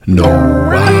No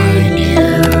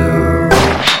idea.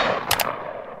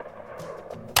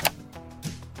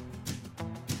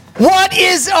 What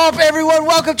is up, everyone?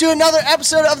 Welcome to another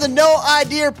episode of the No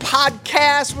Idea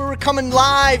Podcast, where we're coming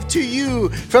live to you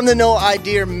from the No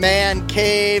Idea Man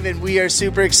Cave, and we are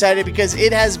super excited because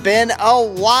it has been a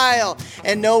while.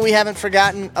 And no, we haven't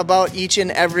forgotten about each and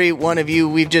every one of you.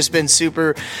 We've just been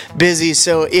super busy.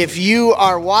 So if you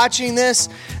are watching this,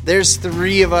 there's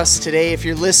three of us today. If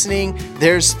you're listening,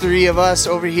 there's three of us.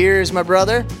 Over here is my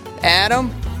brother,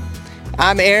 Adam.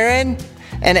 I'm Aaron.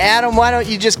 And Adam, why don't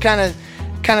you just kind of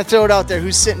throw it out there.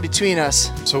 Who's sitting between us?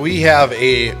 So we have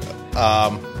a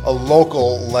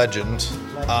local legend,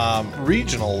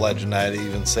 regional legend, I'd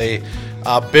even say,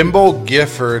 Bimbo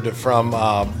Gifford from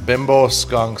Bimbo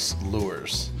Skunk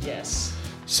Lures. Yes.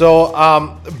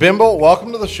 So, Bimbo,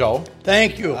 welcome to the show.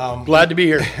 Thank you. Glad to be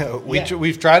here.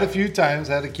 We've tried a few times,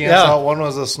 had to cancel out. One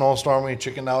was a snowstorm we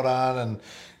chickened out on,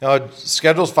 and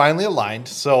schedules finally aligned.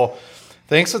 So,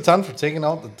 thanks a ton for taking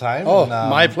out the time. Oh,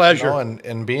 my pleasure.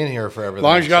 And being here for everything. As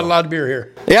long as you got a lot of beer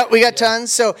here. Yeah, we got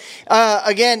tons. So,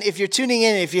 again, if you're tuning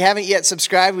in, if you haven't yet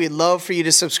subscribed, we'd love for you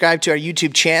to subscribe to our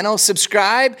YouTube channel.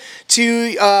 Subscribe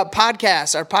to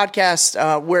podcasts, our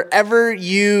podcast, wherever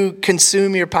you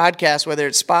consume your podcast, whether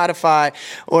it's Spotify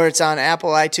or it's on Apple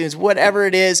iTunes, whatever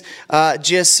it is,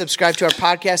 just subscribe to our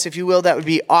podcast, if you will. That would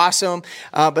be awesome.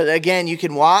 But, again, you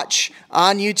can watch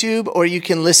on YouTube or you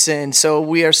can listen. So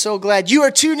we are so glad you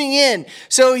are tuning in.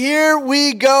 So here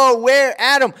we go.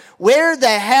 Adam, where the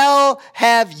hell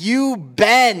have you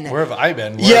been? Where have I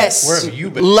been? Where have you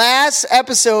been? Last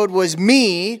episode was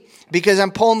me, because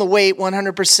I'm pulling the weight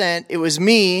 100%. It was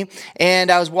me,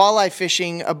 and I was walleye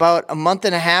fishing about a month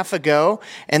and a half ago,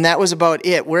 and that was about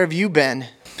it. Where have you been?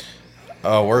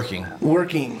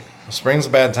 Working. Spring's a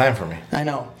bad time for me. I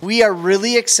know. We are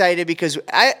really excited because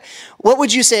what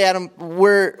would you say, Adam?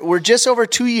 We're just over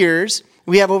 2 years.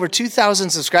 We have over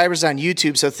 2,000 subscribers on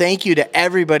YouTube, so thank you to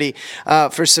everybody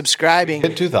for subscribing.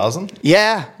 Hit 2,000?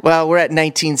 Yeah. Well, we're at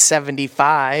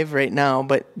 1975 right now,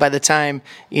 but by the time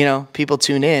people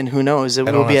tune in, who knows?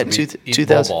 We'll be at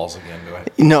 2,000. Balls again, do I?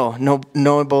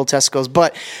 No bull testicles.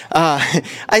 But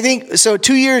I think so.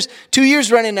 2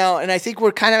 years running now, and I think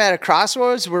we're kind of at a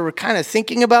crossroads where we're kind of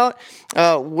thinking about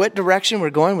what direction we're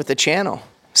going with the channel.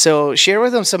 So share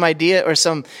with them some idea or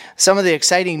some of the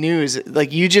exciting news.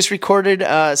 Like, you just recorded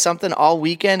something all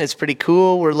weekend. It's pretty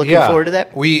cool. We're looking forward to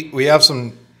that. We have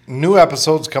some new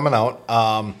episodes coming out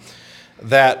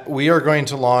that we are going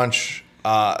to launch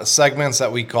segments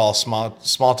that we call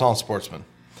small town sportsmen,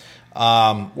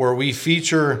 where we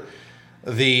feature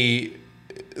the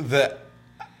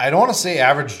I don't want to say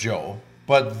average Joe,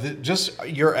 but just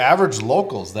your average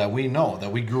locals that we know,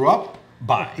 that we grew up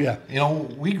by. Yeah.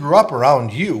 We grew up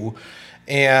around you,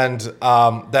 and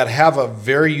that have a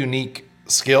very unique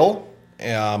skill,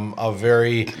 a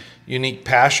very unique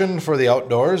passion for the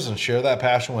outdoors, and share that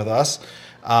passion with us.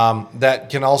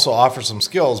 That can also offer some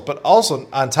skills, but also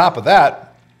on top of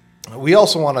that, we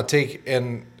also want to take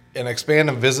and expand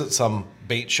and visit some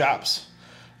bait shops,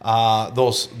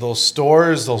 those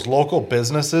stores, those local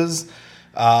businesses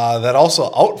that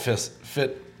also outfit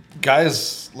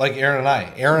guys like Aaron and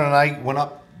I. Aaron and I went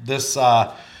up this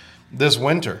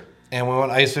winter, and we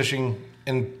went ice fishing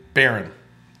in Barron,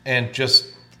 and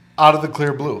just out of the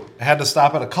clear blue, I had to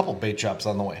stop at a couple bait shops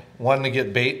on the way. One to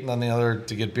get bait, and then the other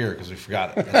to get beer because we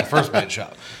forgot it at the first bait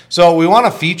shop. So we want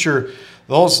to feature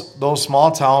those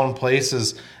small town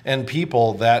places and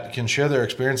people that can share their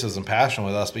experiences and passion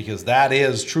with us, because that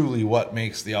is truly what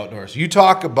makes the outdoors. You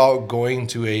talk about going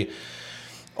to a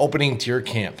opening tier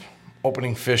camp,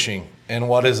 opening fishing, and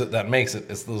what is it that makes it?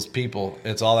 It's those people.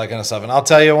 It's all that kind of stuff. And I'll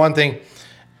tell you one thing.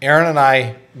 Aaron and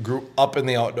I grew up in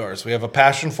the outdoors. We have a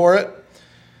passion for it.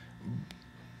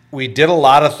 We did a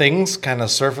lot of things kind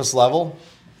of surface level,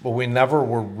 but we never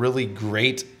were really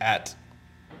great at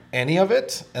any of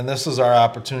it. And this is our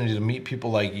opportunity to meet people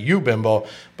like you, Bimbo,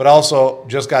 but also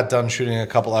just got done shooting a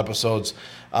couple episodes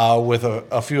with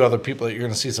a few other people that you're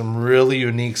going to see some really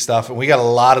unique stuff. And we got a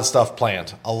lot of stuff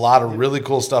planned, a lot of really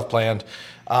cool stuff planned,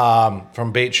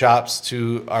 from bait shops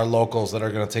to our locals that are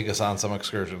going to take us on some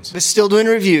excursions. We're still doing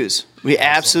reviews. We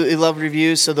absolutely love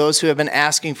reviews. So those who have been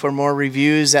asking for more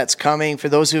reviews, that's coming. For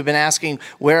those who have been asking,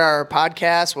 where are our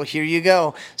podcasts? Well, here you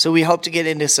go. So we hope to get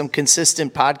into some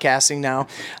consistent podcasting now.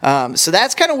 So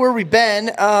that's kind of where we've been.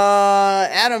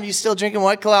 Adam, you still drinking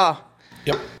White Claw?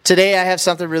 Yep. Today I have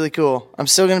something really cool. I'm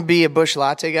still going to be a Busch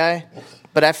Latte guy,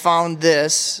 but I found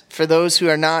this for those who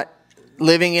are not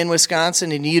living in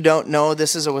Wisconsin and you don't know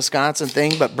this is a Wisconsin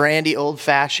thing, but brandy old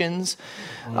fashions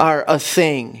are a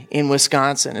thing in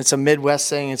Wisconsin. It's a Midwest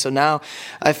thing. And so now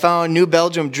I found New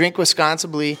Belgium Drink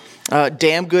Wisconsinably,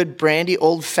 damn good brandy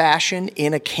old fashioned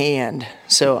in a can.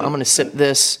 So I'm going to sip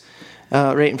this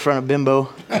right in front of Bimbo.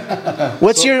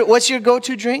 What's your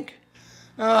go-to drink?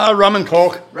 Rum and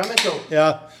Coke. Rum and Coke.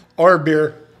 Yeah. Or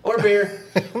beer. Or beer.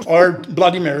 Or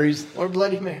Bloody Marys. Or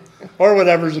Bloody Mary. Or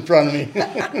whatever's in front of me.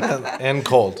 And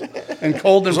cold. And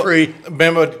cold and free.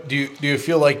 Bimbo, do you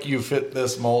feel like you fit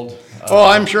this mold? Oh,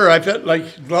 I'm sure I fit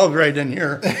like gloves right in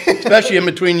here. Especially in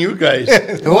between you guys.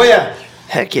 Oh, yeah.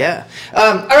 Heck yeah.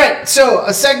 All right, so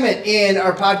a segment in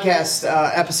our podcast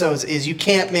episodes is you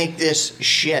can't make this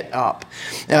shit up.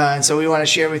 And so we want to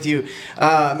share with you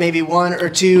maybe one or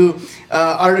two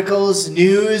articles,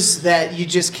 news that you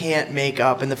just can't make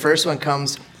up. And the first one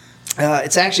comes,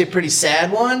 it's actually a pretty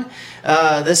sad one.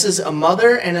 This is a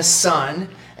mother and a son.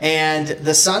 And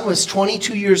the son was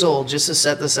 22 years old, just to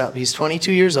set this up. He's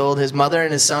 22 years old. His mother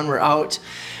and his son were out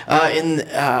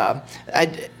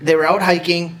they were out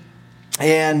hiking.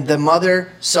 And the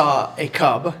mother saw a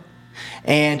cub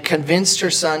and convinced her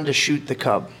son to shoot the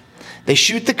cub. They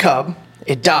shoot the cub,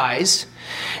 it dies,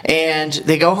 and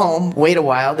they go home, wait a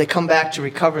while, they come back to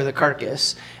recover the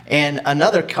carcass, and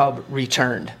another cub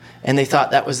returned. And they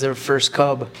thought that was their first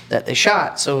cub that they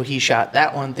shot, so he shot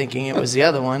that one thinking it was the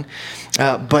other one.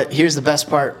 But here's the best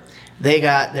part. They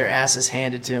got their asses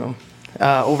handed to them.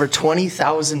 Over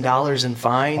 $20,000 in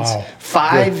fines. Wow.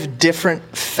 5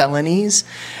 different felonies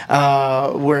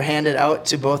were handed out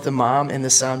to both the mom and the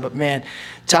son. But man,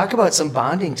 talk about some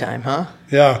bonding time, huh?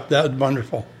 Yeah, that was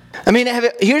wonderful. I mean,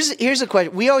 here's a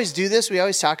question. We always do this. We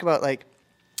always talk about like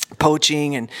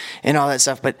poaching and all that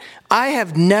stuff. But I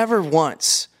have never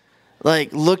once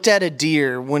like looked at a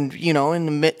deer when, you know,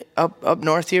 in the up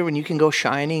north here when you can go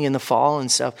shining in the fall and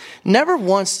stuff. Never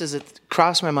once does it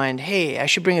cross my mind, hey, I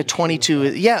should bring a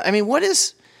 22. Yeah, I mean, I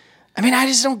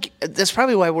just don't. That's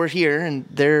probably why we're here, and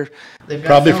they've got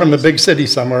Probably from the felonies. big city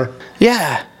somewhere.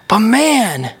 Yeah, but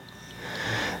man,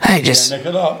 I just Make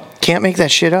it up. can't make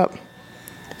that shit up.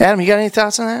 Adam, you got any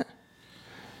thoughts on that?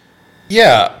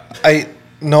 Yeah,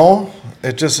 no.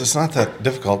 It's not that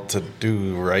difficult to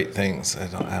do right things. I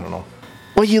don't know.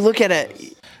 Well, you look at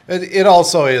it. It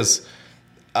also is.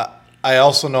 I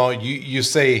also know you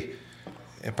say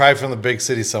probably from the big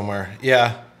city somewhere.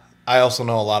 Yeah, I also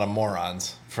know a lot of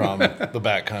morons from the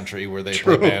back country where they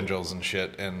play banjos and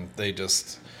shit, and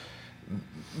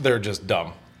they're just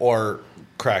dumb or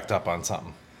cracked up on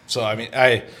something. So I mean,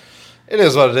 it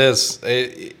is what it is.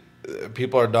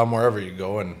 People are dumb wherever you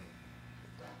go, and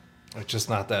it's just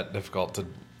not that difficult to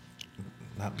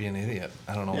not be an idiot.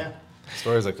 I don't know. Yeah.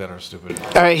 Stories like that are stupid.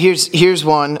 All right, here's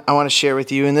one I want to share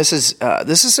with you, and this is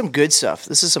some good stuff.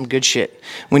 This is some good shit.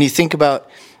 When you think about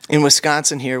in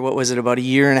Wisconsin here, what was it, about a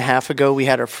year and a half ago, we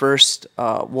had our first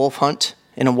wolf hunt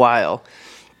in a while,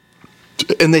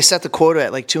 and they set the quota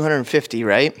at like 250,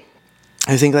 right?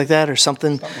 I think like that or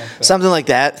something like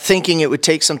that, thinking it would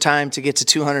take some time to get to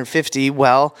 250.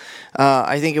 Well,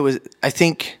 I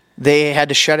think they had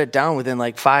to shut it down within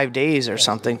like 5 days or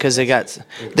something because they got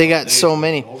so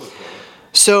many.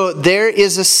 So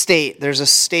there's a state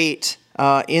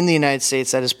in the United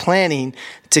States that is planning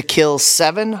to kill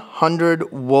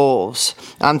 700 wolves.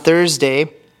 On Thursday,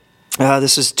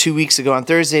 this was 2 weeks ago, on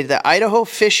Thursday, the Idaho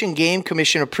Fish and Game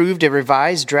Commission approved a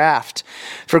revised draft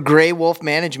for gray wolf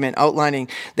management, outlining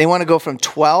they want to go from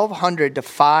 1,200 to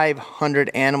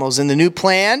 500 animals. In the new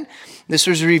plan, this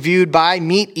was reviewed by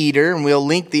Meat Eater, and we'll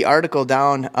link the article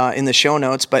down in the show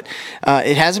notes, but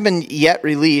it hasn't been yet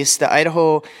released. The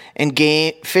Idaho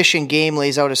Fish and Game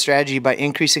lays out a strategy by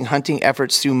increasing hunting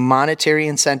efforts through monetary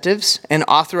incentives and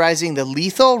authorizing the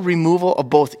lethal removal of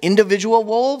both individual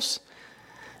wolves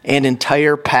and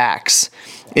entire packs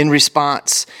in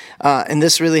response. And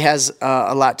this really has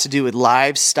a lot to do with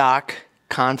livestock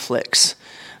conflicts.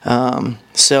 And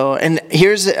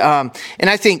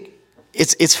I think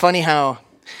it's funny how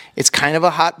it's kind of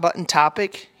a hot button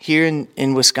topic here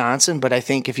in Wisconsin, but I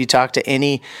think if you talk to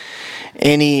any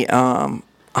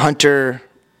hunter,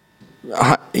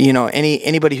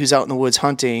 anybody who's out in the woods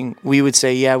hunting, we would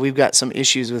say, yeah, we've got some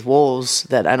issues with wolves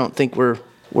that I don't think we're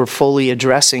fully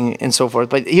addressing and so forth.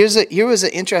 But here was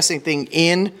an interesting thing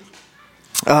in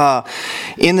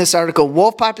this article.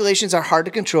 Wolf populations are hard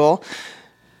to control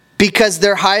because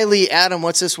they're highly, Adam,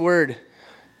 what's this word?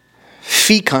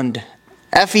 Fecund.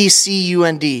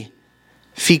 Fecund.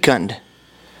 Fecund.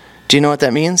 Do you know what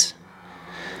that means?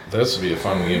 This would be a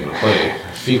fun game to play.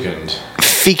 Fecund.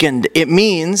 Fecund. It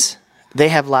means they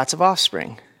have lots of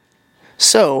offspring.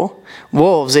 So,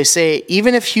 wolves, they say,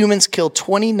 even if humans kill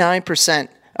 29%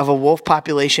 of a wolf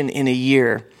population in a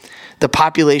year, the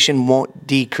population won't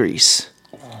decrease.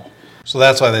 So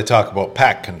that's why they talk about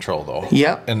pack control, though.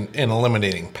 Yep. And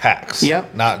eliminating packs.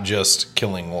 Yep. Not just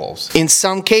killing wolves. In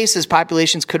some cases,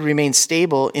 populations could remain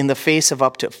stable in the face of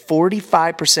up to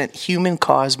 45%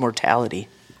 human-caused mortality.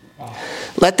 Wow.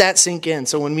 Let that sink in.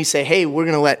 So when we say, hey, we're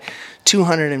going to let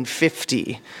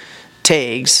 250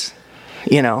 tags,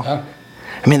 I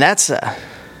mean, that's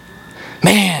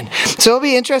man. So it'll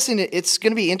be interesting. It's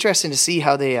going to be interesting to see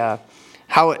how they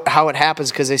how it happens,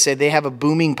 because they say they have a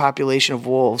booming population of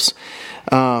wolves.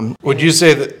 Would you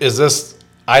say that is this?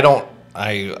 I don't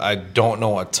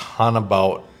know a ton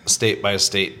about state by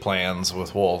state plans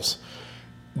with wolves.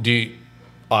 Do you,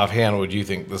 offhand, would you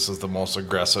think this is the most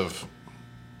aggressive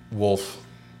wolf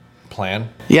plan?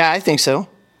 Yeah, I think so.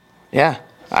 Yeah,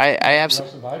 I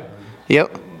absolutely.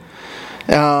 Yep.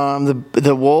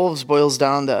 The wolves boils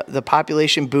down, the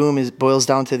population boom boils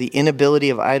down to the inability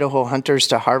of Idaho hunters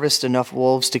to harvest enough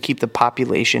wolves to keep the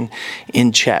population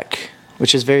in check,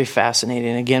 which is very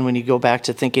fascinating. Again, when you go back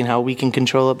to thinking how we can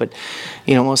control it, but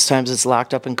most times it's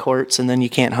locked up in courts and then you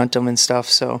can't hunt them and stuff.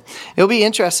 So it'll be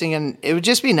interesting, and it would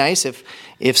just be nice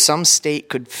if some state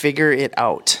could figure it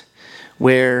out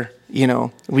where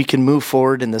we can move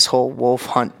forward in this whole wolf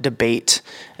hunt debate.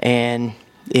 And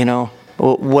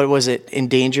what was it?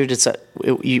 Endangered?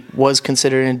 It was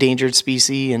considered an endangered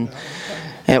species, and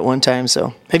at one time.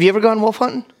 So, have you ever gone wolf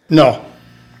hunting? No.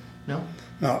 No.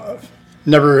 No.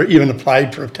 Never even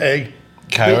applied for a tag.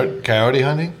 Coyote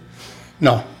hunting?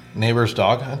 No. Neighbor's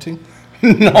dog hunting?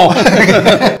 No.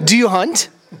 Do you hunt?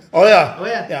 Oh yeah. Oh,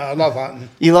 yeah. Yeah, I love hunting.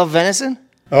 You love venison?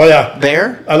 Oh yeah.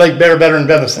 Bear? I like bear better than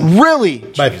venison. Really?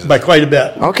 By quite a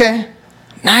bit. Okay.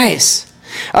 Nice.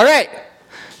 All right.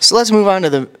 So let's move on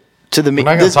to the We're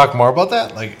not going to talk more about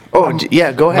that?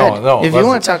 Yeah, go ahead. No, if you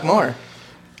want to talk more.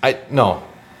 No.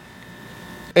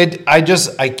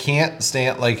 I can't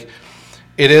stand,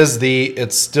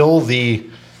 it's still the,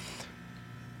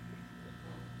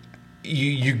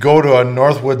 you go to a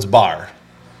Northwoods bar,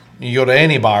 you go to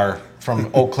any bar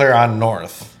from Eau Claire on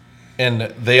north, and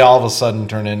they all of a sudden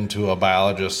turn into a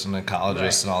biologist and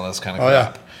ecologist and all this kind of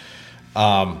crap.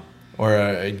 Yeah. Or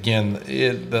again,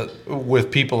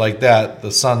 with people like that,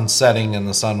 the sun setting and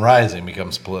the sun rising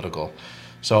becomes political.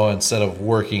 So instead of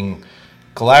working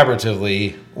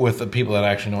collaboratively with the people that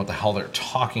actually know what the hell they're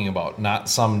talking about, not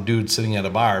some dude sitting at a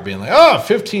bar being like,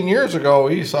 15 years ago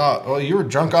you were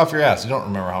drunk off your ass. You don't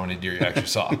remember how many deer you actually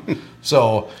saw.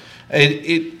 So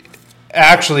it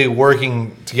actually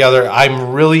working together.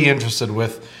 I'm really interested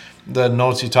with the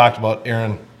notes you talked about,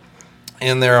 Aaron,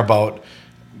 in there about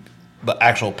the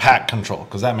actual pack control,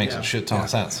 because that makes a shit ton of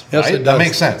sense. Yes, right? it does. That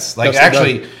makes sense.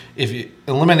 Yes, if you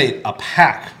eliminate a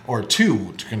pack or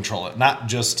two to control it, not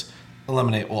just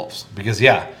eliminate wolves, because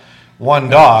one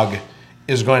dog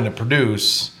is going to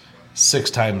produce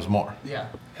 6 times more. Yeah.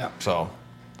 So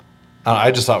I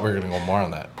just thought we were going to go more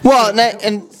on that. Well,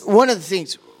 and one of the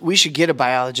things, we should get a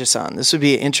biologist on. This would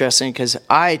be interesting, because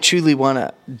I truly want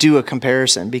to do a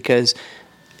comparison, because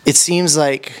it seems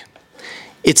like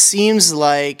I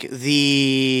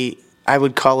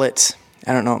would call it,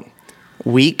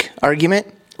 weak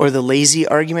argument or the lazy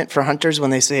argument for hunters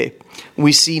when they say,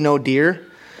 we see no deer.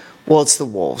 Well, it's the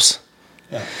wolves.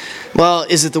 Yeah. Well,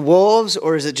 is it the wolves,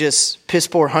 or is it just piss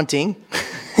poor hunting?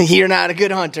 You're not a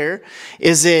good hunter.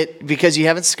 Is it because you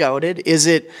haven't scouted? Is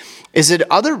it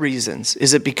other reasons?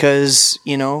 Is it because,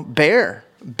 bear,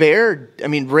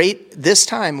 right this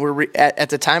time, we're at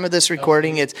the time of this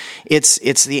recording,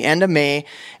 it's the end of May,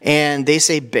 and they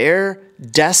say bear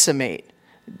decimate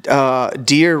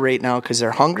deer right now because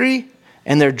they're hungry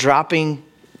and they're dropping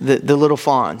the little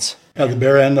fawns. Yeah, the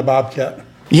bear and the bobcat.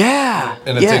 Yeah.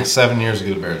 And it takes 7 years to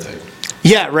get a bear tag.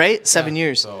 Yeah, right? 7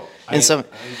 years. So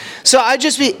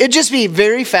it'd just be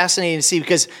very fascinating to see,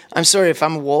 because I'm sorry, if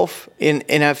I'm a wolf and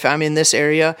if I'm in this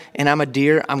area and I'm a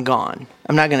deer, I'm gone.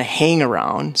 I'm not going to hang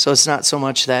around. So it's not so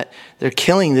much that they're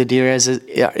killing the deer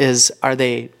as are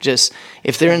they just,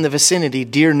 if they're in the vicinity,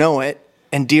 deer know it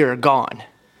and deer are gone.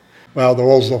 Well, the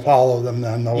wolves will follow them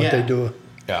then, know what they do.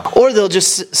 Yeah. Or they'll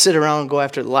just sit around and go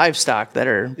after the livestock that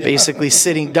are basically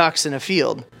sitting ducks in a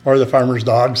field. Or the farmer's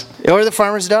dogs.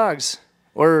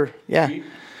 Or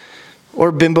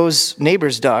Bimbo's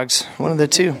neighbor's dogs, one of the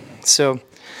two. So,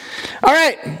 all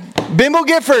right, Bimbo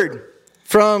Gifford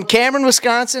from Cameron,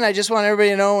 Wisconsin. I just want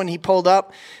everybody to know, when he pulled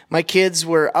up, my kids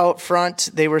were out front.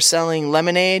 They were selling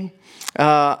lemonade,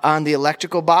 on the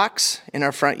electrical box in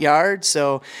our front yard.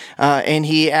 So, and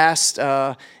he asked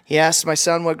my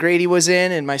son what grade he was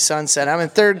in, and my son said, "I'm in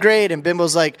 3rd grade." And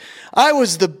Bimbo's like, "I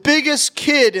was the biggest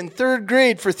kid in 3rd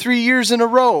grade for 3 years in a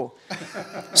row."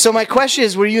 So my question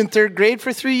is, were you in 3rd grade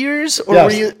for 3 years, or Yes.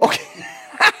 were you okay?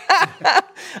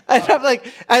 And I'm like,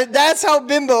 that's how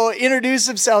Bimbo introduced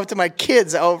himself to my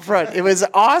kids out front. It was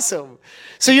awesome.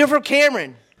 So you're from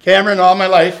Cameron Cameron all my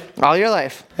life. all your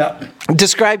life. Yeah.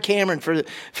 Describe Cameron for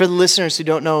the listeners who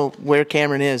don't know where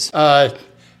Cameron is.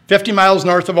 50 miles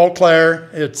north of Eau Claire.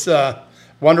 It's a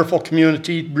wonderful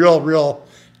community, real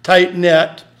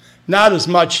tight-knit. Not as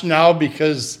much now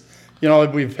because,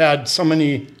 we've had so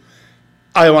many,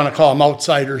 I want to call them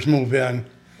outsiders, move in.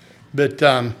 But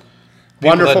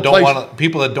wonderful place.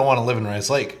 People that don't want to live in Rice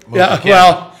Lake. move to Yeah,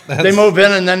 Canada. well, they move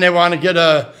in and then they want to get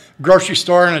a grocery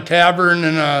store and a tavern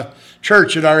and a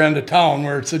church at our end of town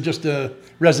where it's just a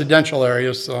residential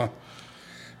area. So,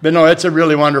 but no, it's a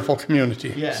really wonderful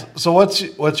community. Yeah. So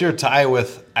what's your tie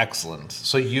with excellence?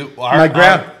 So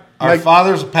our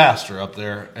father's a pastor up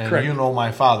there, and Correct. you know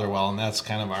my father well, and that's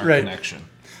kind of our Right. connection.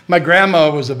 My grandma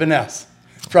was a Vanessa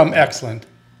from Exland.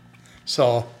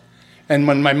 So, and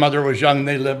when my mother was young,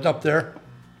 they lived up there.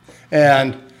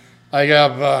 And I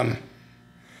have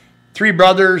 3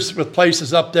 brothers with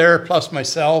places up there, plus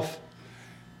myself,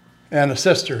 and a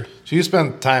sister. So you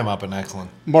spent time up in Exland.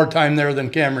 More time there than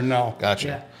Cameron now. Gotcha.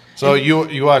 Yeah. So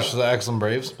you watched the Exland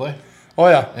Braves play? Oh,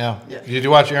 yeah. Yeah. Did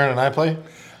you watch Aaron and I play?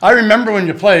 I remember when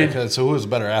you played. Okay, so who was a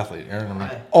better athlete, Aaron or me?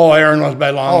 Oh, Aaron was by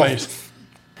long ways.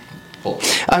 He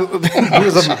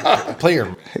was a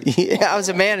player. Yeah, I was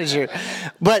a manager.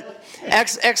 But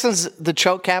Exland's the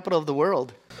choke capital of the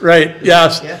world. Right,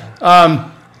 yes.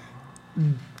 Yeah.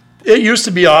 It used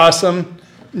to be awesome.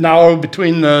 Now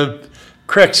between the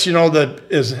cricks,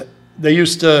 they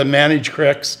used to manage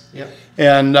cricks. Yep.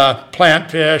 And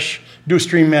plant fish, do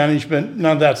stream management.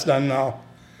 None of that's done now.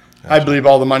 I believe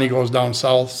all the money goes down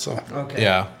south. So Okay.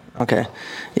 Yeah. Okay.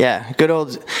 Yeah. Good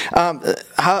old.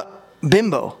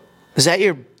 Bimbo? Is that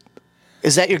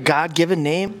your God-given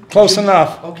name? close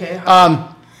enough. Okay.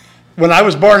 When I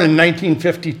was born in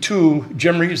 1952,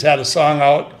 Jim Reeves had a song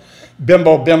out,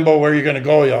 "Bimbo, Bimbo, Where You Gonna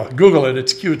Go, Yo?" Google it.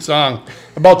 It's a cute song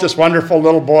about this wonderful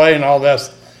little boy and all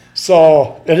this.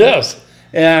 So it is.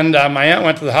 And my aunt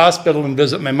went to the hospital and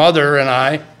visited my mother and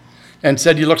I, and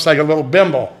said, "He looks like a little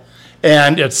Bimbo,"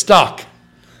 and it stuck.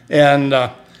 And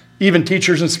even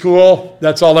teachers in school,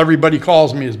 that's all everybody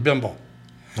calls me is Bimbo.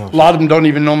 A lot of them don't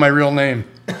even know my real name.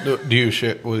 Will you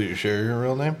share your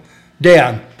real name?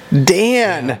 Dan.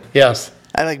 Dan. Yes.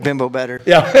 I like Bimbo better.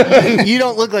 Yeah. You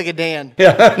don't look like a Dan.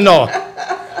 Yeah. No.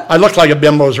 I look like a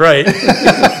Bimbo's right. So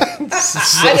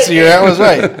that was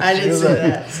right. I didn't say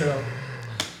that. So.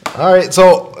 All right.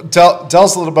 So tell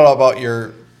us a little bit about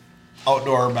your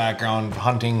outdoor background,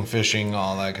 hunting, fishing,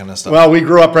 all that kind of stuff. Well, we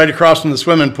grew up right across from the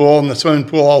swimming pool, and the swimming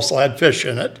pool also had fish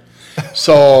in it.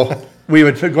 So we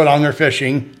would go down there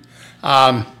fishing.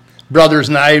 Brothers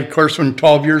and I, of course, when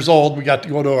 12 years old, we got to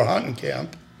go to a hunting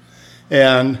camp.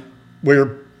 And we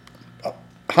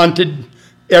hunted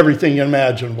everything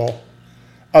imaginable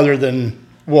other than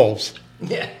wolves.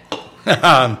 Yeah.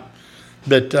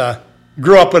 But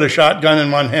grew up with a shotgun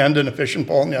in one hand and a fishing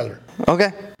pole in the other.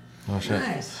 Okay. Oh, shit.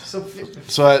 Nice.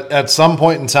 So at some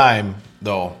point in time,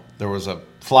 though, there was a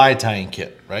fly tying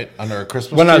kit, right, under a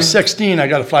Christmas When tree? I was 16, I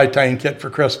got a fly tying kit for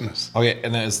Christmas. Okay,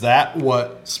 and is that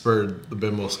what spurred the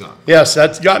Bimbo Skunk? Yes,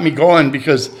 that's got me going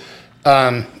because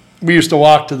we used to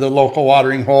walk to the local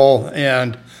watering hole,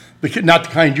 and not the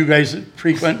kind you guys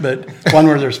frequent, but one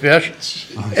where there's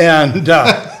fish. And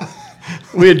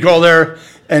we'd go there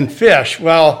and fish.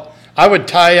 Well, I would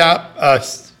tie up a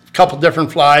couple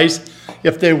different flies.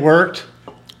 If they worked,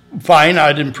 fine,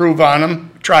 I'd improve on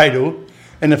them, try to.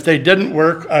 And if they didn't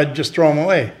work, I'd just throw them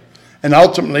away. And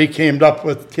ultimately came up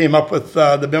with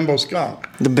the Bimbo Skunk.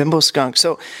 The Bimbo Skunk.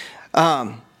 So,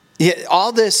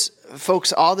 all this,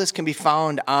 folks, all this can be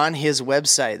found on his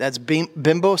website. That's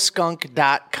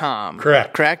bimboskunk.com.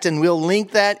 Correct. And we'll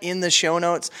link that in the show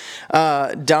notes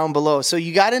down below. So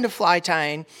you got into fly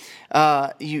tying.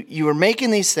 You were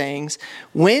making these things.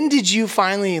 When did you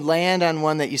finally land on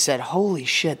one that you said, "Holy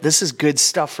shit, this is good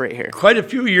stuff right here"? Quite a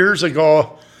few years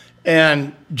ago,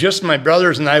 and just my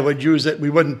brothers and I would use it. We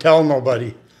wouldn't tell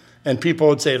nobody, and people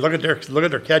would say, "Look at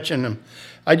their catching them."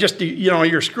 I just,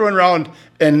 you're screwing around,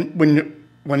 and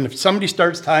when somebody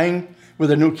starts tying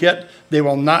with a new kit, they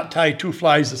will not tie 2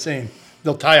 flies the same.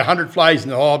 They'll tie 100 flies,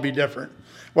 and they'll all be different.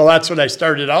 Well, that's what I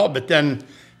started out, but then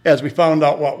as we found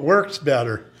out what works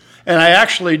better, and I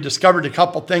actually discovered a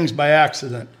couple things by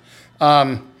accident.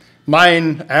 Mine,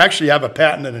 I actually have a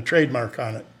patent and a trademark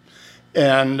on it.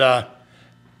 And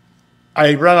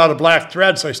I run out of black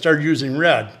thread, so I started using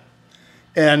red.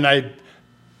 And I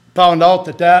found out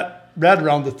that red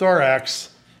around the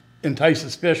thorax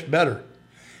entices fish better.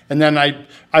 And then I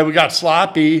got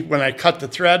sloppy when I cut the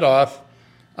thread off.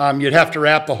 You'd have to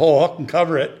wrap the whole hook and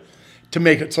cover it to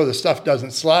make it so the stuff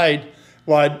doesn't slide.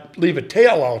 Well, I'd leave a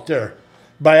tail out there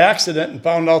by accident and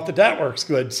found out that works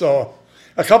good. So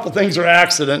a couple things are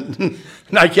accident, and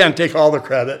I can't take all the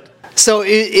credit. So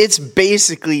it's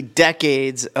basically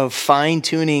decades of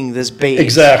fine-tuning this bait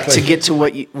Exactly. to get to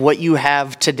what you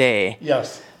have today.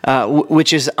 Yes.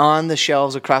 Which is on the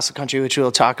shelves across the country, which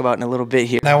we'll talk about in a little bit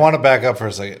here. And I want to back up for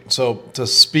a second. So to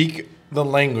speak the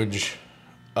language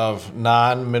of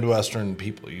non-Midwestern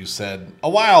people, you said a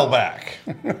while back.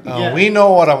 We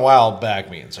know what a while back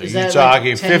means. Are Is you that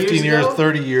talking like 10 15 years years, ago?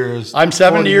 30 years? I'm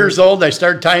 70 40 years old. I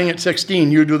started tying at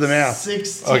 16. You do the math.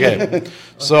 16. Okay.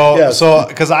 So, Yes.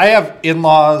 because I have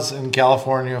in-laws in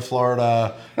California,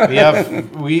 Florida. We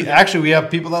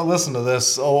have people that listen to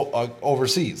this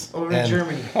overseas. Over in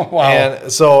Germany. Wow.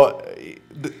 And so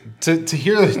to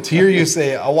hear you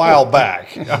say a while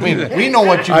back, I mean, we know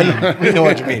what you mean. We know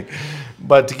what you mean.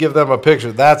 But to give them a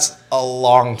picture, that's a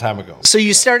long time ago. So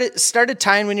you started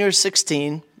tying when you were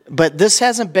 16, but this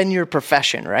hasn't been your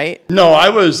profession, right? No,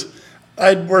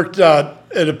 I'd worked at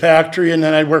a factory, and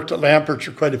then I worked at Lampert's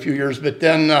for quite a few years. But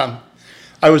then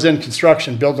I was in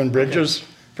construction, building bridges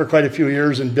for quite a few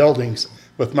years in buildings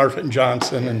with Murphy and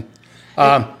Johnson. And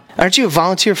Aren't you a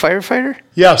volunteer firefighter?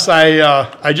 yes,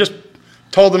 I just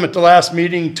told them at the last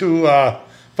meeting to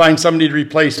find somebody to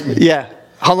replace me. Yeah.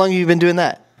 How long have you been doing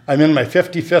that? I'm in my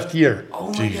 55th year.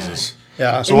 Oh Jesus.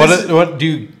 Yeah. So what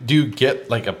do you get,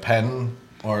 like a pen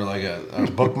or like a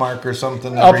bookmark or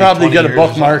something? I'll every probably 20 get a years?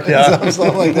 bookmark. Yeah.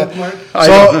 Something like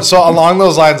that. So along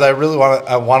those lines, I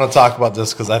want to talk about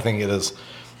this because I think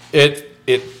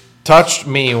it touched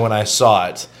me when I saw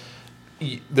it.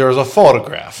 There was a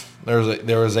photograph.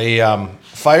 There was a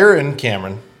fire in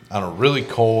Cameron on a really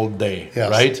cold day, Yes.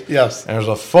 right? Yes. And there's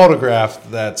a photograph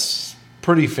that's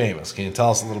pretty famous. Can you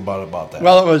tell us a little bit about that?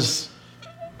 Well, it was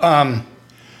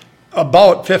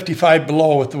about 55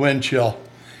 below with the wind chill.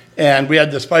 And we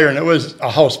had this fire, and it was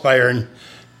a house fire, and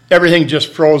everything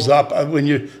just froze up.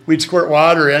 When we'd squirt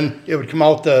water in, it would come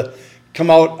out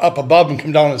up above and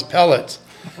come down as pellets.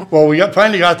 Well, we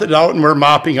finally got that out, and we're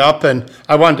mopping up, and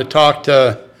I wanted to talk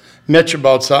to Mitch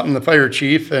about something, the fire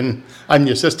chief, and I'm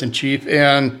the assistant chief.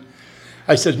 And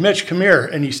I said, Mitch, come here.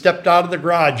 And he stepped out of the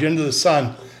garage into the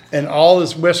sun, and all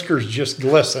his whiskers just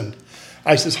glistened.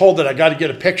 I says, hold it, I got to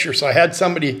get a picture. So I had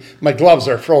somebody, my gloves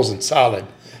are frozen solid.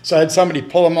 So I had somebody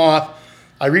pull them off.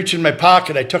 I reached in my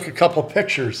pocket, I took a couple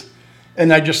pictures,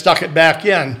 and I just stuck it back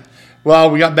in.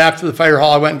 Well, we got back to the fire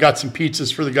hall. I went and got some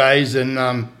pizzas for the guys,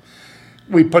 and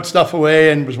we put stuff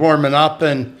away and was warming up.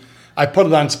 And I put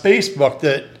it on Facebook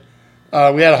that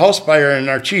we had a house fire, and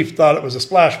our chief thought it was a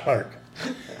splash park.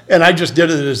 And I just did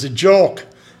it as a joke.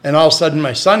 And all of a sudden,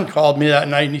 my son called me that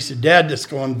night, and he said, Dad, this is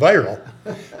going viral.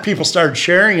 People started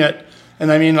sharing it.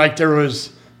 And I mean, like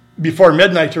before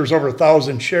midnight, there was over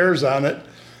 1,000 shares on it.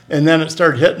 And then it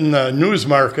started hitting the news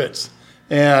markets.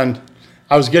 And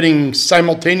I was getting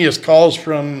simultaneous calls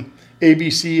from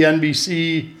ABC,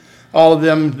 NBC, all of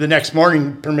them the next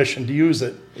morning, permission to use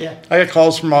it. Yeah. I got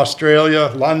calls from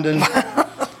Australia, London,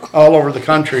 all over the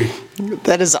country.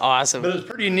 That is awesome. But it's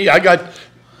pretty neat.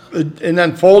 And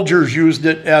then Folgers used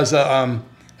it as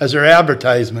their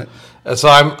advertisement. So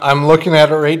I'm looking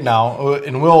at it right now,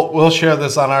 and we'll share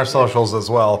this on our socials as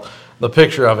well. The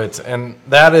picture of it, and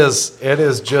it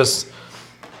is just,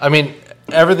 I mean,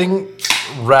 everything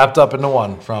wrapped up into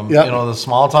one. From Yep. the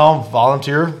small town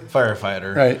volunteer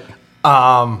firefighter, Right.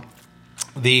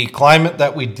 The climate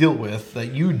that you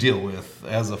deal with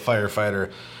as a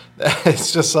firefighter.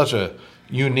 It's just such a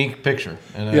unique picture.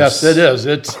 And Yes, it is.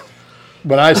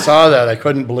 When I saw that, I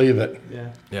couldn't believe it.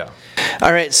 Yeah.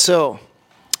 All right, so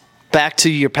back to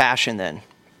your passion then,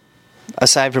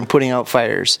 aside from putting out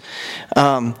fires.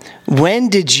 When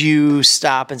did you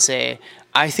stop and say,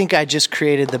 I think I just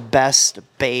created the best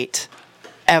bait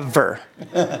ever?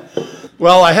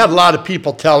 Well, I had a lot of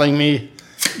people telling me,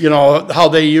 how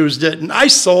they used it. And I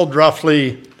sold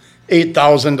roughly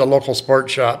 8,000 to local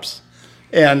sports shops.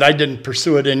 And I didn't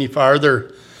pursue it any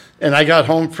farther. And I got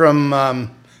home from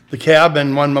the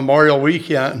cabin one Memorial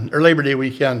weekend, or Labor Day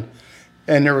weekend,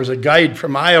 and there was a guide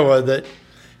from Iowa that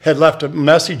had left a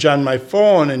message on my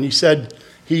phone, and he said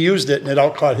he used it and it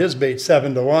outcaught his bait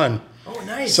 7-1. Oh,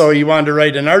 nice. So he wanted to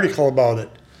write an article about it.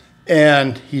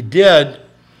 And he did,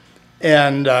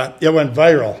 and it went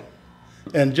viral.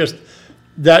 And just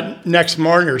that next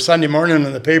morning or Sunday morning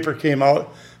when the paper came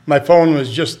out, My phone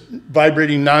was just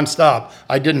vibrating nonstop.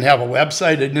 I didn't have a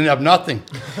website. I didn't have nothing.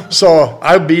 So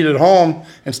I'd be at home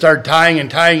and start tying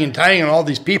and all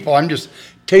these people. I'm just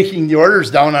taking the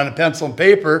orders down on a pencil and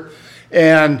paper,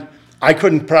 and I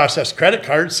couldn't process credit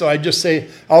cards, so I just say,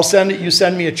 I'll send it, you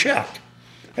send me a check.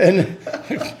 And,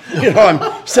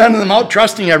 I'm sending them out,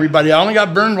 trusting everybody. I only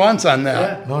got burned once on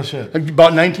that. Yeah. No shit.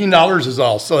 About $19 is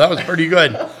all, so that was pretty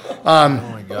good. Oh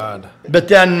my God. But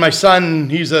then my son,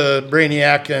 he's a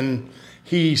brainiac, and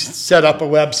he set up a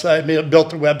website,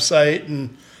 built a website,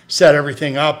 and set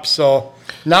everything up. So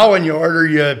now when you order,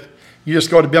 you just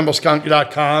go to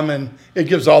bimboskunk.com, and it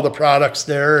gives all the products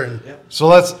there. And So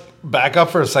let's back up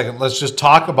for a second. Let's just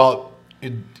talk about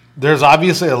it. There's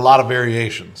obviously a lot of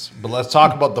variations, but let's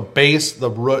talk about the base, the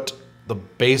root, the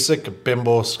basic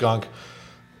Bimbo Skunk.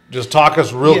 Just talk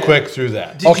us real quick through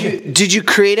that. Did you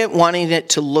create it wanting it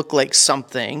to look like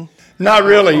something? Not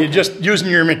really. You're just using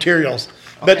your materials.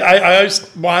 But I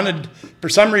always wanted, for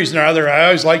some reason or other, I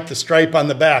always liked the stripe on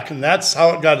the back, and that's how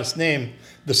it got its name,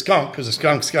 the skunk, because the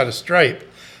skunk's got a stripe.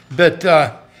 But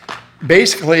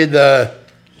basically,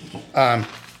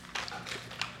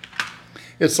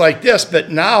 it's like this. But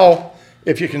now,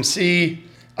 if you can see,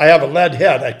 I have a lead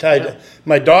head. I tied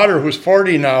my daughter, who's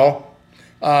 40 now,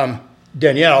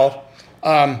 Danielle.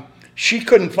 She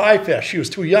couldn't fly fish. She was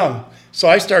too young. So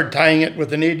I started tying it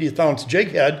with an 80th ounce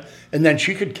jig head, and then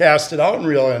she could cast it out and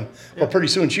reel in. Well, pretty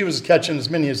soon she was catching as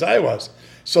many as I was.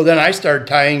 So then I started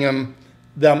tying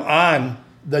them on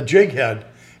the jig head,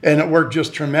 and it worked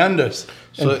just tremendous.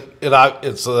 So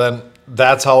so then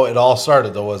that's how it all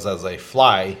started, though, was as a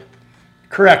fly.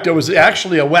 Correct. It was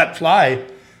actually a wet fly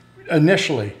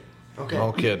initially. Okay.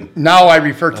 No kidding. Now I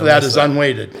refer to that as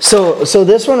unweighted. So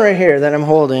this one right here that I'm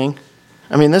holding,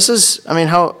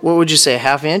 what would you say, a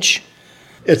half inch?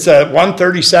 It's a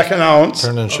 1/32 ounce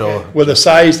Turn and show. with a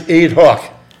size 8 hook.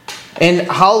 And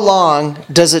how long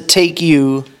does it take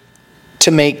you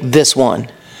to make this one?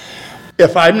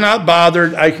 If I'm not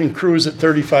bothered, I can cruise at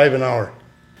 35 an hour.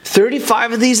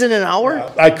 35 of these in an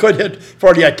hour? I could hit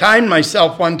 40. I timed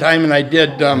myself one time, and I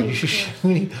did.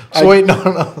 Wait,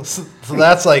 no. So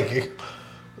that's like,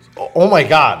 oh my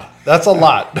God, that's a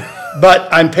lot. But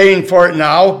I'm paying for it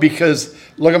now because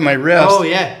look at my wrist. Oh,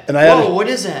 yeah. And I had what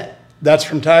is that? that's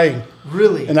from tying.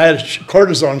 Really? And I had a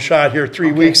cortisone shot here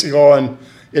 3 weeks ago, and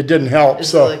it didn't help. Is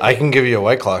So it like- I can give you a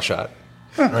White Claw shot.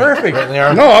 perfect. Right in the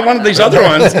arm. No, I wanted these other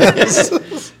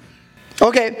ones.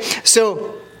 Okay,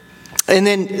 so, and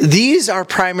then these are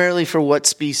primarily for what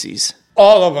species?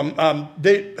 All of them.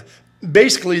 They're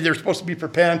supposed to be for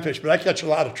panfish, but I catch a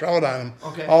lot of trout on them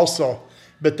also.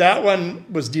 But that one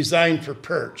was designed for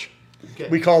perch. Okay.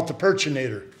 We call it the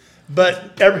perchinator.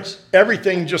 But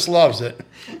everything just loves it.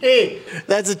 Hey,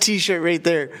 that's a T-shirt right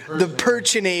there. The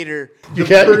Perchinator. You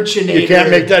can't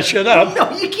make that shit up.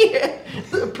 No, you can't.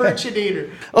 The Perchinator.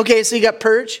 Okay, so you got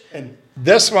perch. And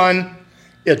this one,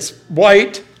 it's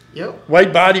white, Yep.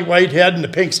 white body, white head, and a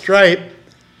pink stripe.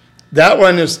 That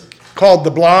one is called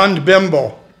the blonde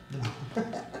bimbo.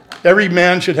 Every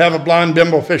man should have a blonde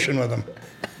bimbo fishing with him.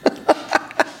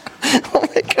 Oh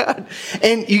my God.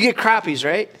 And you get crappies,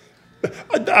 right?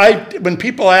 When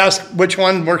people ask which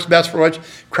one works best for which,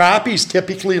 crappies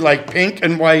typically like pink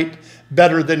and white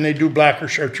better than they do black or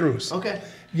chartreuse. Okay.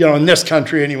 In this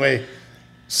country anyway.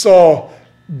 So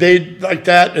they like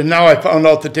that, and now I found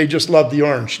out that they just love the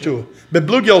orange too. But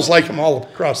bluegills like them all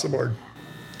across the board.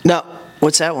 Now,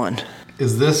 what's that one?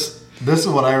 Is this is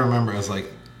what I remember as like,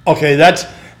 Okay, that's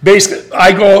basically,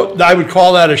 I would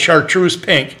call that a chartreuse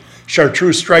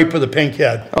stripe with a pink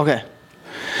head. Okay.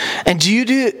 And you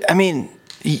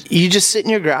just sit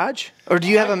in your garage? Or do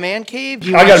you have a man cave?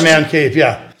 I got a man cave,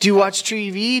 yeah. Do you watch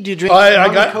TV? Do you drink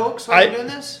Cokes while you're doing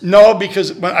this? No,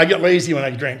 because I get lazy when I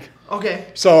drink. Okay.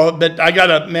 So, but I got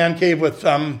a man cave with,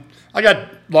 I got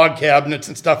log cabinets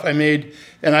and stuff I made,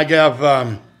 and I have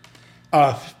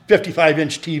a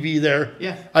 55-inch TV there.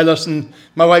 Yeah.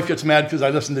 My wife gets mad because I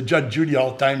listen to Judge Judy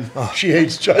all the time. She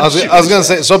hates Judge Judy. I was going to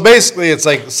say, so basically it's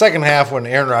like the second half when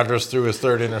Aaron Rodgers threw his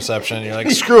third interception, and you're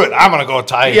like, screw it, I'm going to go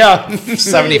tie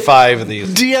 75 of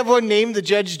these. Do you have one named the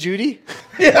Judge Judy?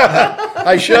 Yeah,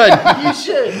 I should. You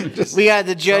should. We got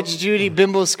the Judge Judy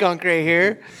Bimbo Skunk right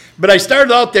here. But I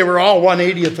started out, they were all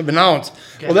 1/80th of an ounce.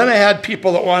 Okay. Well, then I had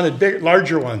people that wanted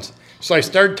larger ones. So I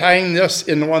started tying this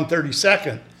in the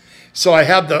 1/32. So I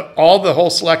have the whole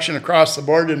selection across the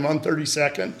board in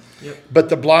 1/32. Yep. But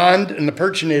the blonde and the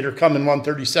perchinator come in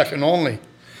 1/32 only.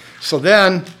 So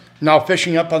then, now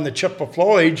fishing up on the Chippewa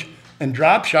flowage and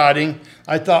drop shotting,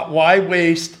 I thought, why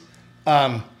waste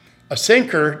a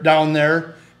sinker down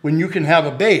there when you can have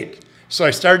a bait? So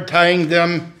I started tying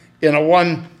them in a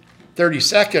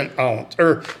 1/32 ounce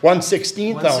or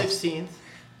 1/16 ounce. 1/16.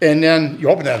 And then you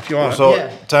open that if you want. So, Yeah.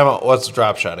 time out. What's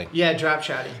drop shotting? Yeah, drop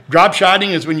shotting. Drop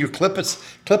shotting is when you clip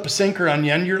a sinker on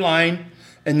the end of your line,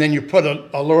 and then you put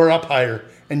a lure up higher,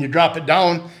 and you drop it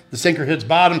down. The sinker hits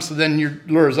bottom, so then your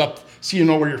lure is up, so you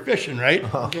know where you're fishing, right?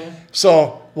 Okay.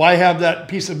 So why have that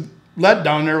piece of lead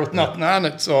down there with nothing on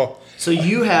it? So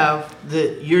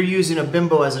you're using a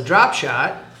Bimbo as a drop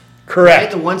shot. correct.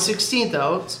 Right, the 1/16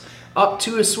 ounce up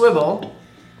to a swivel.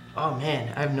 Oh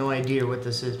man, I have no idea what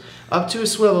this is. Up to a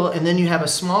swivel, and then you have a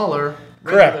smaller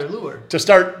regular Correct. lure. To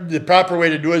start, the proper way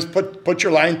to do it is put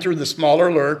your line through the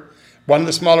smaller lure, one of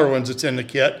the smaller ones that's in the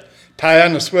kit, tie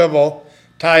on the swivel,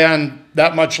 tie on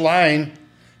that much line,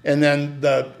 and then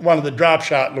one of the drop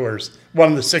shot lures, one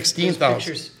of the 16th ounce.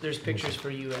 There's pictures for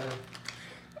you, Adam.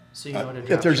 So you know what a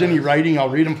drop If there's shot any is. writing, I'll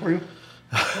read them for you.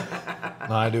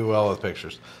 No, I do well with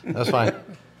pictures. That's fine.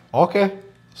 Okay.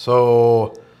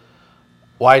 So,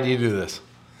 why do you do this?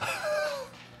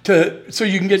 So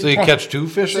you can get. So you catch 2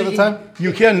 fish at a time?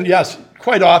 You can, yes,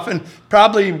 quite often.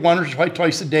 Probably one or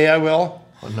twice a day. I will.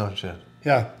 Oh, no shit.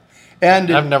 Yeah,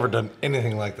 and I've never done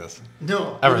anything like this.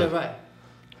 No, Ever. neither have I.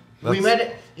 We That's- met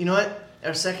it. You know what?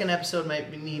 Our second episode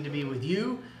might need to be with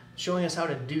you, showing us how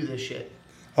to do this shit.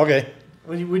 okay,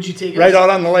 Would you take right us? out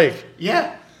on the lake.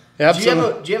 Yeah.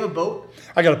 Absolutely. Do you have a boat?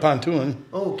 I got a pontoon.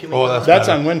 Oh, can we? Oh, go that's on? That's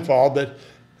better. on windfall, but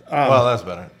Well, that's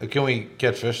better. Can we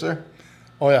catch fish there?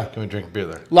 oh yeah, Can we drink beer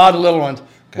there? a lot of little ones.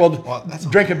 Well, Well, that's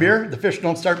drink a beer. The fish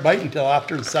don't start biting until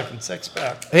after the second six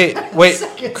pack. Hey, wait.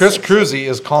 Second Chris six. Cruzy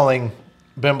is calling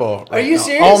Bimbo. Are you now.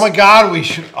 serious? Oh my God, we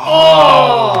should.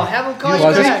 Oh, have him call you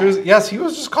Chris back. Cruzy. Yes, he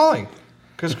was just calling.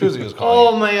 Chris Cruzy was Oh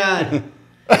calling. my God.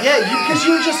 Yeah, because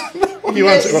you were just. He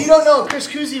wants to If you don't know, Chris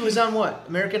Cousy was on what?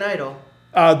 American Idol,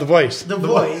 The voice. The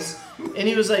Voice, and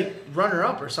he was like runner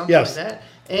up or something Yes. like that.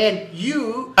 And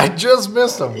you. I just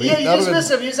missed him. Yeah, you just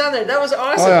missed him. He was on there. That was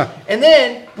awesome. Oh, yeah. And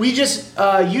then you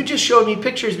just showed me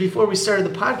pictures before we started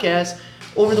the podcast.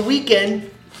 Over the weekend,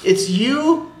 it's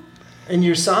you and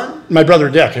your son, My brother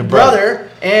Dick. brother,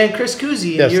 and Chris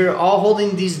Cousy. Yes. And you're all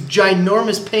holding these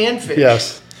ginormous panfish.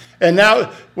 Yes. And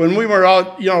now, when we were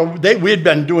out, we had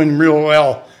been doing real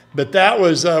well, but that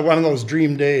was one of those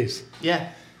dream days. Yeah.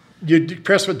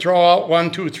 Chris would throw out 1,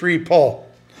 2, 3, pull.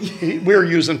 We were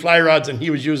using fly rods, and he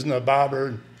was using a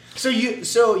bobber. So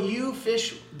you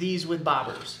fish these with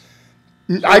bobbers.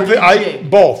 I jig?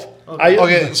 both. Okay.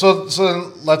 Okay, so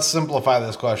let's simplify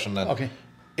this question then. Okay.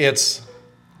 It's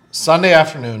Sunday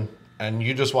afternoon, and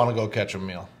you just want to go catch a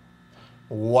meal.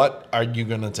 What are you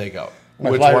going to take out?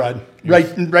 My fly rod.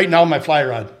 Right now, my fly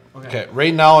rod. Okay,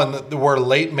 right now, and we're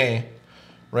late May,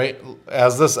 right?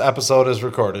 As this episode is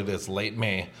recorded, it's late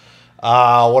May.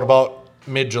 What about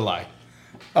mid-July?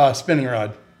 Spinning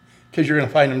rod, because you're going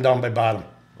to find them down by bottom.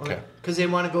 Okay. Because they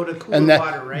want to go to cooler And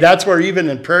water, right? that's where even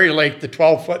in Prairie Lake, the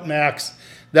 12-foot max,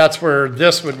 that's where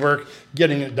this would work,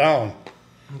 getting it down.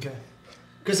 Okay.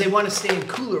 Because they want to stay in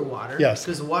cooler water. Yes.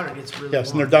 Because the water gets really Yes,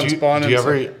 and warm. they're done Do spawning. you so-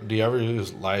 ever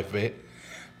use live bait?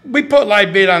 We put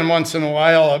live bait on them once in a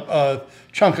while, a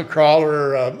chunk of crawler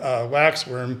or a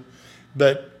waxworm,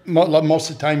 but most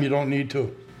of the time you don't need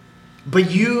to.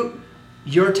 But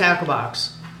your tackle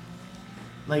box,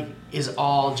 like, is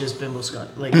all just Bimbo Skunk.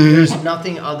 Like, there's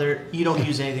nothing other. You don't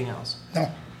use anything else.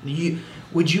 No.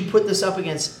 Would you put this up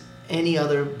against any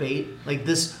other bait? Like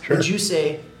this? Sure. Would you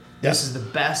say this Yeah. is the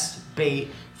best bait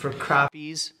for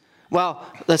crappies? Well,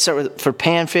 let's start with for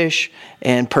panfish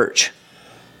and perch.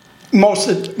 Most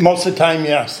of the time,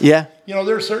 yes. Yeah.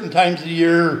 There are certain times of the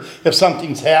year if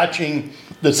something's hatching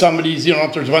that somebody's,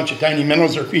 if there's a bunch of tiny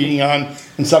minnows they're feeding on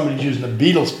and somebody's using a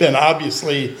beetle spin,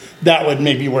 obviously that would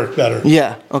maybe work better.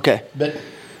 Yeah. Okay. But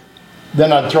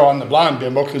then I'd throw on the blonde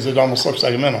Bimbo because it almost looks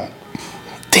like a minnow.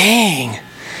 Dang.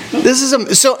 This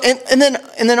is so and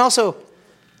then also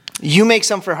you make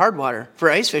some for hard water for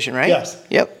ice fishing, right? Yes.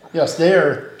 Yep. Yes, they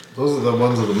are. Those are the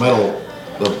ones with the metal,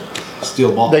 the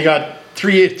steel ball. They got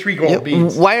three gold Yep.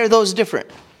 beads. Why are those different?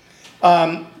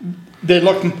 They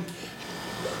look.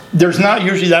 There's not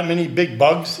usually that many big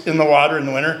bugs in the water in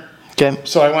the winter, Okay.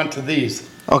 so I went to these,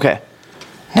 Okay.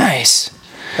 Nice.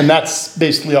 and that's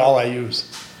basically all I use.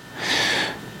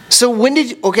 So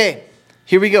okay,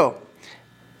 here we go.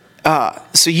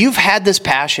 So you've had this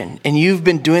passion and you've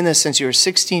been doing this since you were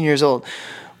 16 years old.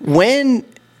 When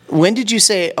did you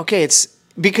say, okay, it's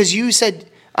because you said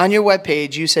on your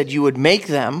webpage, you said you would make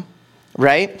them,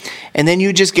 right? And then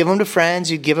you just give them to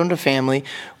friends, you'd give them to family.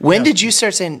 When did you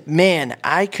start saying, man,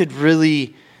 I could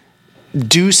really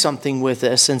do something with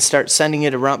this and start sending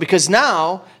it around? Because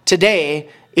now, today,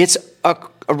 it's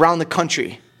around the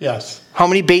country. Yes. How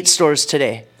many bait stores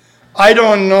today? I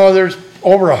don't know. There's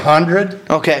over 100.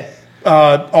 Okay.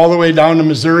 All the way down to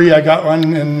Missouri. I got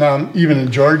one in even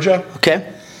in Georgia.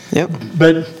 Okay. Yep.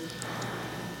 But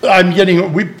I'm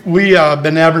getting, we've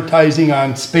been advertising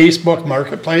on Facebook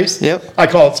Marketplace. Yep. I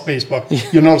call it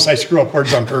Spacebook. You'll notice I screw up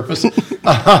words on purpose.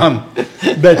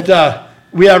 But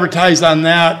we advertised on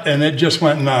that, and it just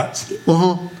went nuts.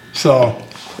 So.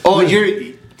 Oh,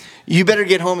 you better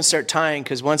get home and start tying,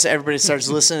 because once everybody starts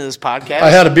listening to this podcast.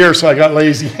 I had a beer, so I got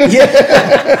lazy.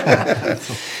 Yeah,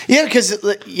 because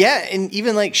and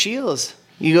even like Shields.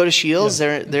 You go to Shields,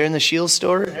 they're in the Shields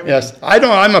store. Yes,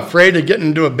 I'm afraid of getting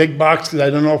into a big box because I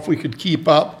don't know if we could keep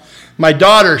up. My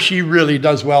daughter, she really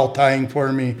does well tying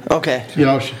for me. Okay.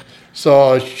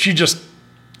 So she's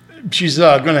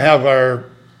going to have our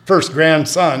first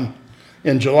grandson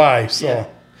in July. So. Yeah.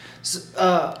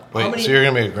 Wait, so you're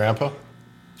going to be a grandpa?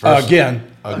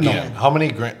 Again. No. How many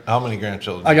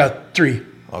grandchildren? I got 3.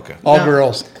 Okay. All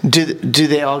girls. Do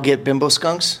they all get Bimbo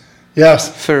Skunks?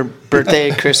 Yes. For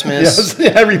birthday, Christmas? Yes,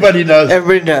 everybody does.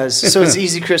 Everybody does. So it's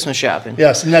easy Christmas shopping.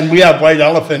 Yes, and then we have white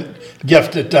elephant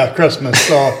gift at Christmas,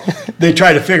 so they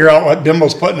try to figure out what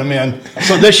Bimbo's putting them in.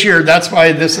 So this year, that's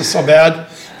why this is so bad.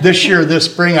 This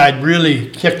spring, I'd really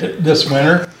kicked it this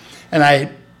winter, and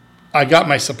I got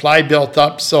my supply built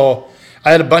up, so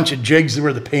I had a bunch of jigs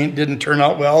where the paint didn't turn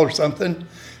out well or something.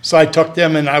 So I took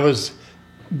them, and I was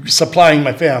supplying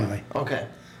my family. Okay.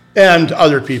 And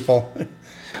other people.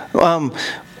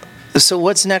 So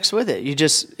what's next with it? You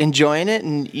just enjoying it,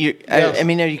 and Yes. I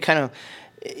mean, are you kind of?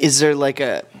 Is there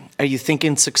are you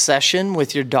thinking succession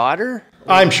with your daughter?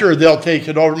 I'm sure they'll take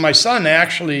it over. My son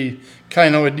actually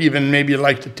kind of would even maybe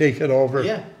like to take it over.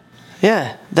 Yeah.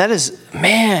 Yeah, that is,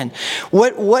 man.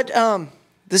 What?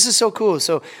 This is so cool.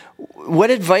 So, what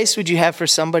advice would you have for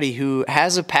somebody who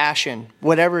has a passion,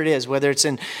 whatever it is, whether it's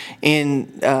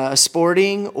in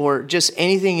sporting or just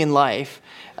anything in life?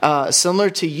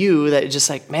 Similar to you, that just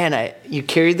like, man, you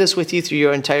carried this with you through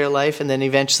your entire life, and then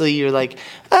eventually you're like,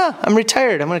 I'm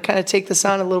retired. I'm going to kind of take this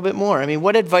on a little bit more. I mean,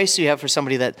 what advice do you have for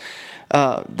somebody that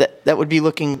would be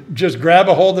looking? Just grab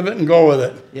a hold of it and go with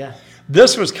it. Yeah.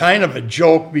 This was kind of a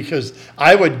joke because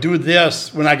I would do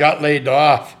this when I got laid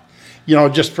off,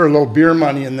 just for a little beer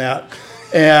money and that.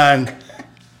 And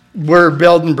we're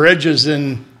building bridges,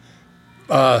 and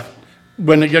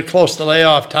when it get close to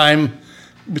layoff time,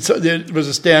 so it was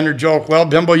a standard joke. Well,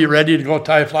 Bimbo, you ready to go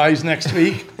tie flies next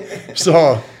week?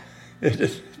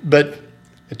 But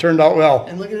it turned out well.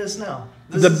 And look at this now.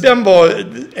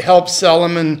 Bimbo helps sell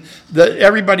them, and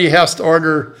everybody has to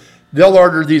order. They'll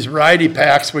order these variety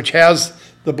packs, which has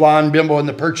the blonde Bimbo and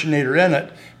the Perchinator in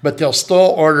it, but they'll still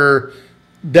order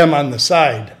them on the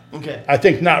side. Okay. I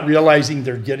think not realizing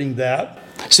they're getting that.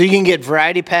 So you can get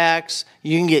variety packs,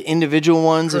 you can get individual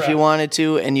ones if you wanted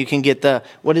to, and you can get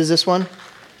what is this one?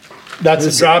 That's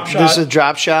a drop shot. This is a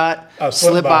drop shot.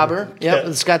 Slip bobber. Yep, Yeah.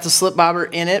 It's got the slip bobber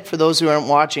in it for those who aren't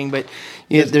watching, but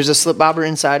there's a slip bobber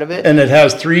inside of it. And it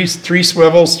has three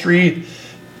swivels, three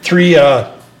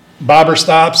bobber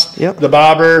stops. Yep. The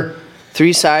bobber.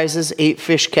 3 sizes, 8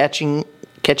 fish catching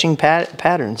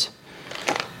patterns.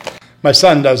 My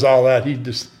son does all that.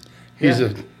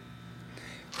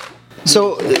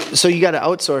 So you got to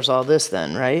outsource all this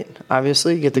then, right?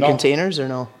 Obviously, get the containers or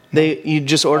no? You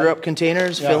just order up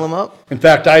containers, fill them up. In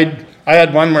fact, I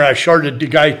had one where I shorted the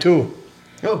guy too.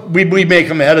 Oh. We make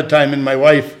them ahead of time, and my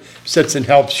wife sits and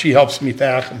helps. She helps me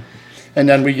pack them, and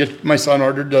then my son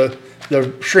ordered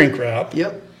the shrink wrap.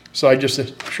 Yep. So I just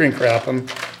shrink wrap them.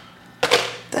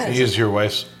 You use your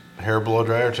wife's hair blow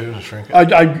dryer too to shrink it?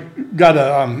 I got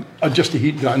just a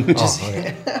heat gun.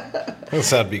 Okay.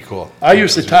 That'd be cool. I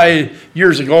used to tie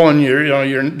years ago,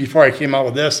 and before I came out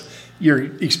with this, you're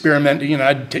experimenting.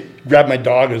 I'd grab my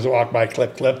dog as I walk by,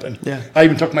 clip, and I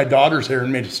even took my daughter's hair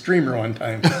and made a streamer one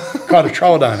time. Caught a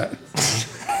trout on it.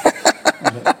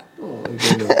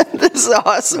 This is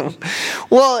awesome.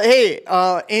 Well, hey,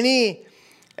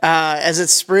 as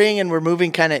it's spring and we're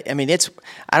moving kind of,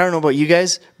 I don't know about you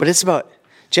guys, but it's about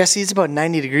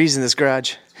 90 degrees in this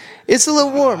garage. It's a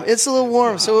little warm.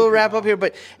 So we'll wrap up here.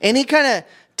 But any kind of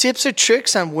tips or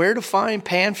tricks on where to find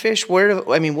panfish?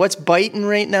 What's biting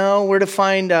right now? Where to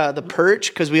find the perch?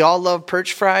 Because we all love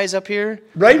perch fries up here.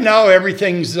 Right now,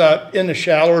 everything's in the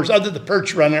shallowers. Other the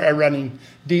perch are running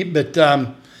deep, but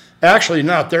actually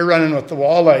not. They're running with the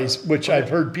walleyes, which I've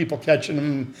heard people catching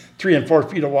them 3 and 4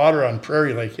 feet of water on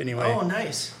Prairie Lake anyway. Oh,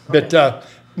 nice. Okay. But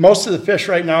most of the fish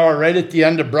right now are right at the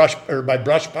end of brush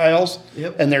piles,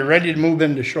 and they're ready to move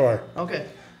into shore. Okay.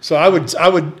 So I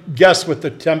would guess with the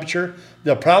temperature,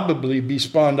 they'll probably be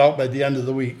spawned out by the end of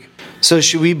the week. So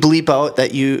should we bleep out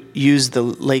that you use the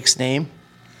lake's name?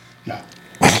 No.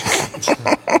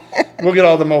 We'll get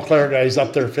all the Eau Claire guys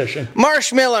up there fishing.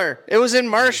 Marshmiller. It was in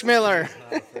Marshmiller.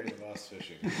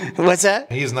 What's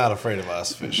that? He's not afraid of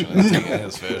us fishing.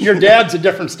 His fish. Your dad's a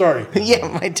different story. Yeah,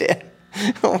 my dad.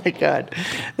 Oh my God,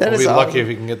 We'll be awesome. lucky if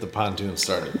we can get the pontoon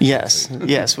started. Yes,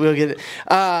 we'll get it.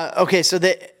 Okay, so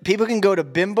people can go to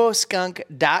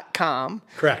bimboskunk.com.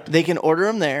 Correct. They can order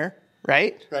them there,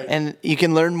 right? Right. And you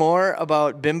can learn more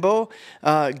about Bimbo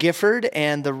Gifford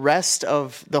and the rest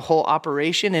of the whole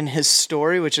operation and his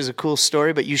story, which is a cool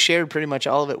story, but you shared pretty much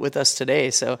all of it with us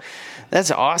today, so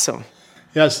that's awesome.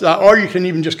 Yes, or you can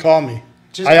even just call me.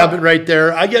 I have it right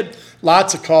there. I get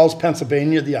lots of calls,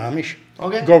 Pennsylvania, the Amish.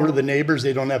 Okay. Go over to the neighbors.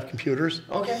 They don't have computers.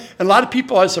 Okay. And a lot of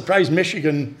people, I was surprised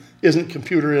Michigan isn't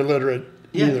computer illiterate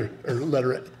Yeah. either, or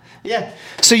literate. Yeah.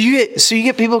 So you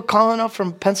get people calling up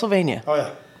from Pennsylvania. Oh,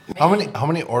 yeah. How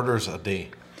many orders a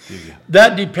day do you get?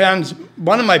 That depends.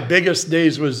 One of my biggest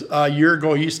days was a year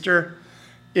ago Easter.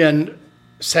 In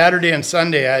Saturday and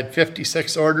Sunday, I had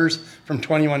 56 orders from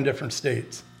 21 different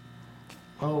states.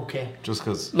 Oh, okay. Just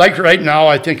because Like right now,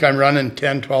 I think I'm running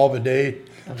 10, 12 a day,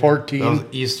 14. that was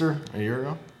Easter a year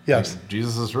ago? Yes. Like,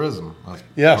 Jesus is risen. Let's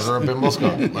Yes. order a Bimbo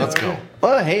Skunk. Let's go.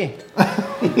 Well, hey,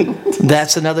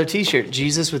 that's another T-shirt.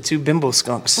 Jesus with 2 bimbo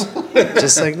skunks,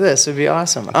 just like this. Would be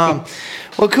awesome.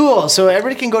 Well, cool. So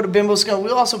everybody can go to Bimbo Skunk.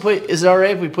 We'll also put. Is it all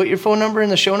right if we put your phone number in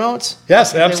the show notes? Yes,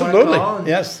 If they wanna absolutely. call and-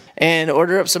 Yes. And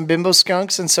order up some bimbo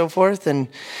skunks and so forth. And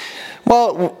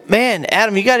well, man,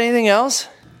 Adam, you got anything else?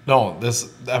 No, this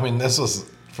was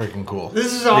freaking cool.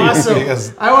 This is awesome.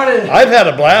 Because I want to. I've had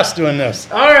a blast doing this.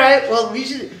 All right. Well,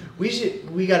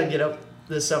 we got to get up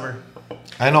this summer.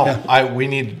 I know. We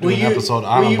need to do Will an you- episode will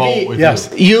on a you boat be- with Yes.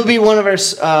 you. You'll be one of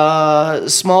our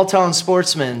small town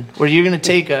sportsmen, where you're going to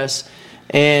take us,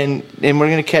 and we're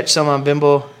going to catch some on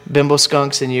bimbo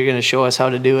skunks, and you're going to show us how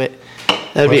to do it.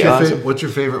 That'd be awesome. What's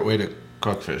your favorite way to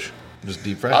cook fish? Just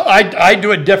deep fry? I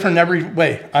do it different every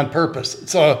way on purpose,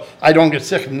 so I don't get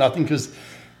sick of nothing. Because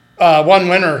one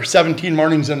winter, 17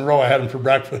 mornings in a row, I had them for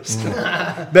breakfast.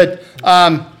 But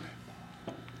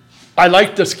I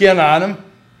like the skin on them.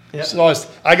 Yep. So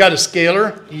I got a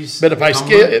scaler, but if I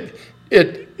scale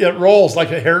it rolls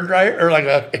like a hair dryer or like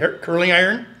a curling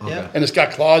iron, Yeah. and it's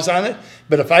got claws on it.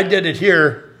 But if I did it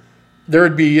here, there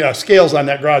would be scales on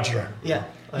that garage door. Yeah.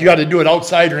 You got to do it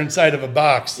outside or inside of a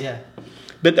box. Yeah.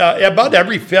 But about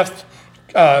every 5th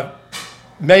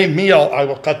May meal, I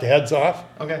will cut the heads off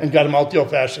and get them out the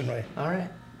old-fashioned way. All right.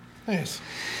 Nice.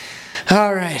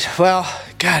 All right. Well,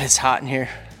 God, it's hot in here.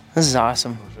 This is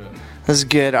awesome. This is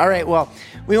good. All right. Well,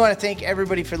 we want to thank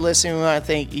everybody for listening. We want to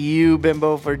thank you,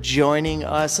 Bimbo, for joining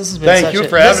us. This has been Thank you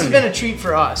for having This has me. been a treat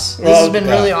for us. This Well, has been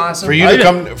really awesome. For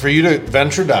you to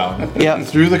venture down Yeah.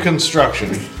 through the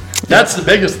construction. That's the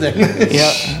biggest thing.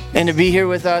 Yeah, and to be here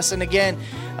with us. And again,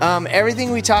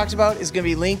 everything we talked about is going to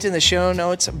be linked in the show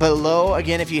notes below.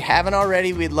 Again, if you haven't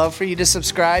already, we'd love for you to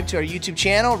subscribe to our YouTube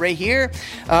channel right here.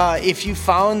 If you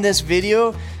found this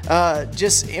video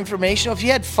just informational, if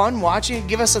you had fun watching it,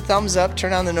 give us a thumbs up,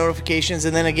 turn on the notifications.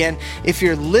 And then again, if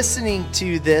you're listening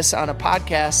to this on a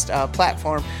podcast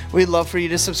platform, we'd love for you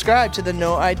to subscribe to the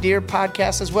No Idea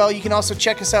podcast as well. You can also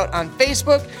check us out on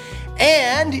Facebook.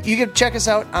 And you can check us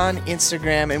out on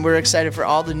Instagram, and we're excited for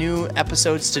all the new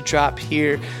episodes to drop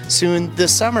here soon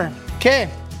this summer. Okay,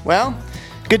 well,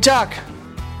 good talk.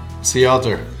 See you out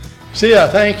there. See ya.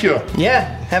 Thank you. Yeah,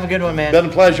 have a good one, man. Been a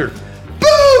pleasure.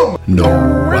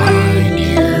 No idea.